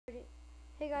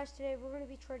guys, today we're gonna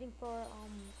be trading for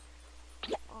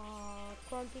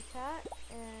Grumpy Cat,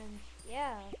 and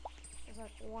yeah, I was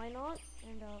like, why not?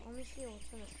 And let me see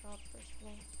what's in the shop first of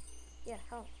all. Yeah,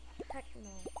 heck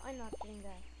no, I'm not getting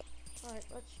that. Alright,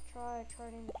 let's try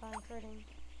trading the guy I'm trading.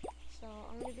 So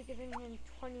I'm gonna be giving him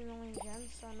 20 million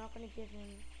gems, so I'm not gonna give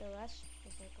him the rest.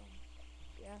 It's like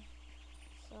yeah.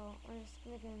 So I'm just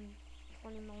gonna give him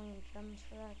 20 million gems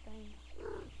for that thing.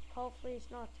 Hopefully it's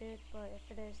not dude, but if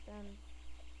it is, then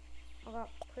I got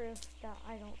proof that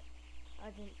I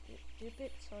didn't dupe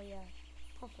it, so yeah,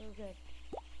 hopefully we're good.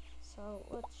 So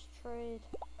let's trade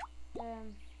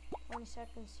 20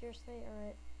 seconds, seriously.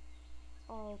 Alright,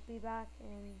 I'll be back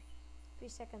in 3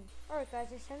 seconds. Alright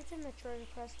guys, I sent him a trade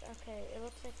request. Okay, it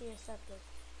looks like he accepted.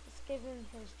 Let's give him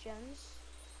his gems.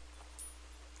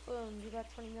 Boom, you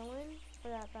got 20 million for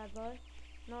that bad boy.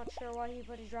 Not sure why he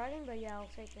put his dragon, but yeah, I'll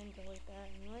take it and delete that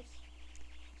anyways.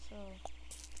 So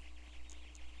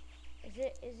is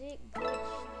it glitched?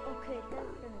 Okay,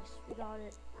 thank goodness, we got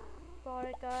it. Got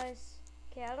it, guys.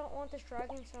 Okay, I don't want this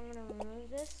dragon, so I'm gonna remove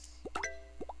this.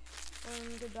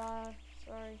 Goodbye.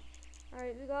 Sorry.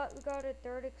 Alright, we got a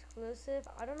third exclusive.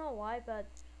 I don't know why, but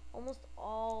almost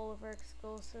all of our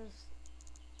exclusives,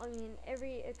 I mean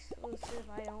every exclusive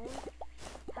I own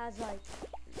has like,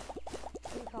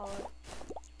 what do you call it?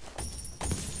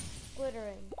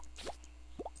 Glittering.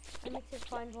 I need to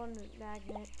find one with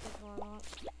magnet, because why not?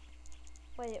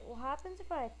 Wait, what happens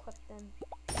if I equip them?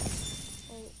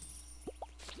 Wait.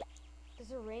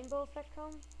 Does a rainbow effect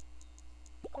come?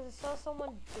 Because I saw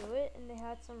someone do it and they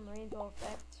had some rainbow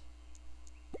effect.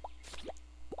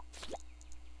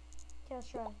 Okay, let's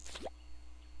try.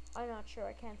 I'm not sure,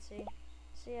 I can't see.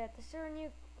 So yeah, this is our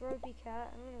new Grumpy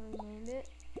Cat. I'm gonna rename it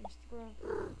Mr.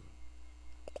 Grumpy.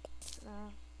 Nah,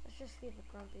 let's just leave it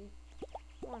Grumpy.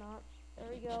 Why not? There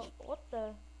we go. What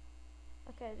the?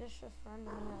 Okay, this just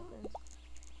randomly happens.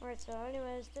 Alright, so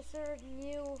anyways, this is our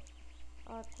new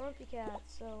Grumpy Cat.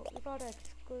 So we got an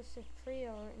exclusive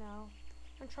trio right now.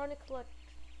 I'm trying to collect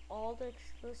all the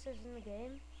exclusives in the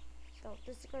game. So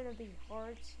this is gonna be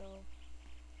hard, so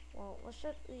well, let's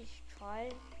at least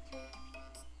try to.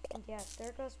 And yeah,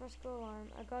 there goes my school alarm.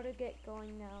 I gotta get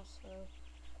going now, so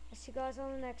I'll see you guys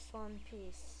on the next one.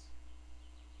 Peace.